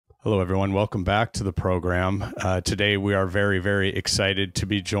Hello, everyone. Welcome back to the program. Today, we are very, very excited to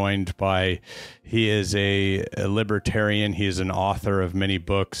be joined by, he is a libertarian. He is an author of many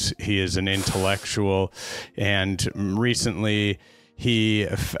books. He is an intellectual. And recently, he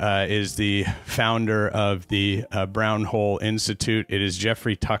is the founder of the Brown Hole Institute. It is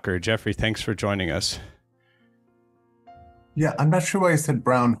Jeffrey Tucker. Jeffrey, thanks for joining us. Yeah, I'm not sure why I said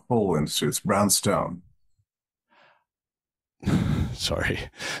brown hole institute. It's brownstone. Sorry,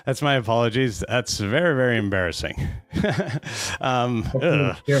 that's my apologies. That's very, very embarrassing.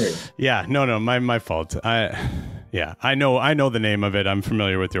 Yeah, no, my fault. I know the name of it. I'm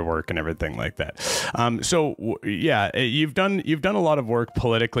familiar with your work and everything like that. You've done a lot of work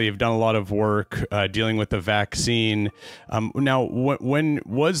politically. You've done a lot of work dealing with the vaccine. Now, when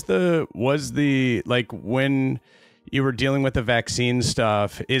you were dealing with the vaccine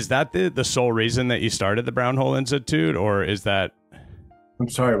stuff, is that the sole reason that you started the Brown Hole Institute, or is that? I'm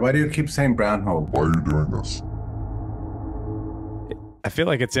sorry, why do you keep saying brown hole? Why are you doing this? I feel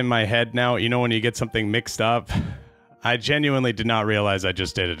like it's in my head now. You know, when you get something mixed up, I genuinely did not realize I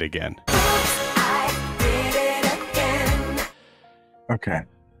just did it again. Okay.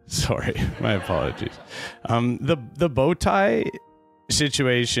 Sorry, my apologies. The bow tie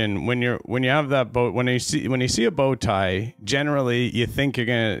situation, when you have that bow, when you see a bow tie, generally you think you're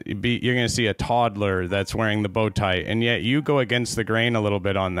gonna see a toddler that's wearing the bow tie, and yet you go against the grain a little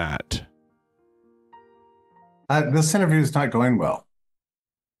bit on that. This interview is not going well.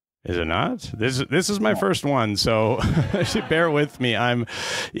 Is it not? This is my first one, so bear with me. I'm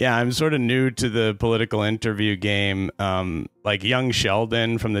sort of new to the political interview game. Like Young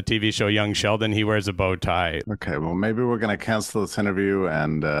Sheldon from the TV show Young Sheldon, he wears a bow tie. Okay, well, maybe we're going to cancel this interview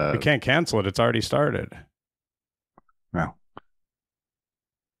and... We can't cancel it. It's already started. No.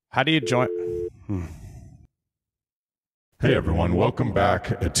 How do you join? Hey everyone, welcome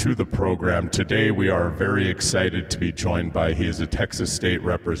back to the program. Today we are very excited to be joined by, he is a Texas state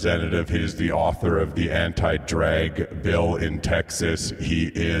representative. He is the author of the anti-drag bill in Texas. He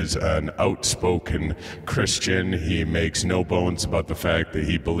is an outspoken Christian. He makes no bones about the fact that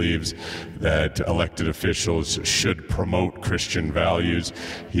he believes that elected officials should promote Christian values.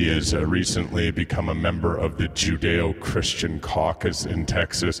 He has recently become a member of the Judeo-Christian caucus in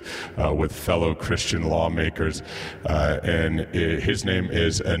Texas with fellow Christian lawmakers. And his name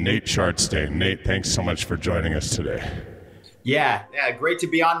is Nate Shartstein. Nate, thanks so much for joining us today. Yeah, great to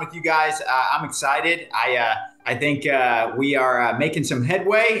be on with you guys. I'm excited. I think we are making some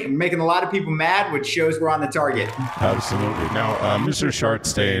headway and making a lot of people mad, which shows we're on the target. Absolutely. Now, Mr.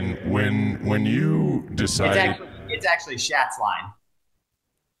 Shartstein, when you decided... It's actually Shat's line.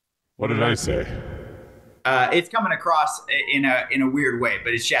 What did I say? It's coming across in a weird way,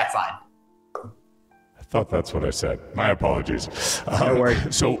 but it's Shat's line. I thought that's what I said. My apologies. No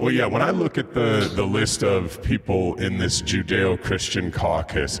worries. So, well, yeah, when I look at the list of people in this Judeo-Christian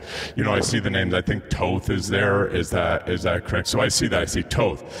caucus, you know, I see the names. I think Toth is there. Is that correct? So I see that. I see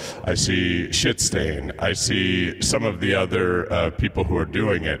Toth. I see Shitstain. I see some of the other people who are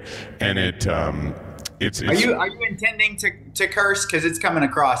doing it, and it's. Are you intending to curse? Because it's coming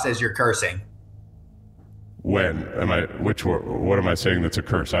across as you're cursing. When am I? What am I saying that's a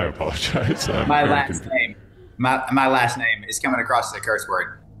curse? I apologize. My last name. My last name is coming across as a curse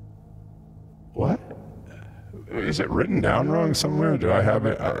word. What? Is it written down wrong somewhere? Do I have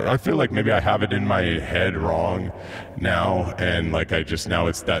it? I feel like maybe I have it in my head wrong now, and like now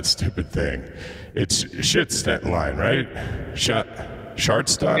it's that stupid thing. It's shit's line, right?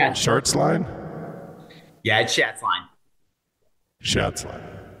 Shart's line? Yeah, it's Shat's line. Shat's line.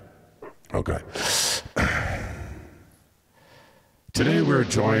 Okay. Today we're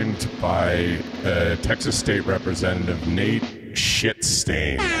joined by Texas State Representative Nate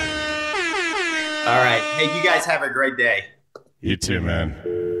Shitstain. All right. Hey, you guys have a great day. You too, man.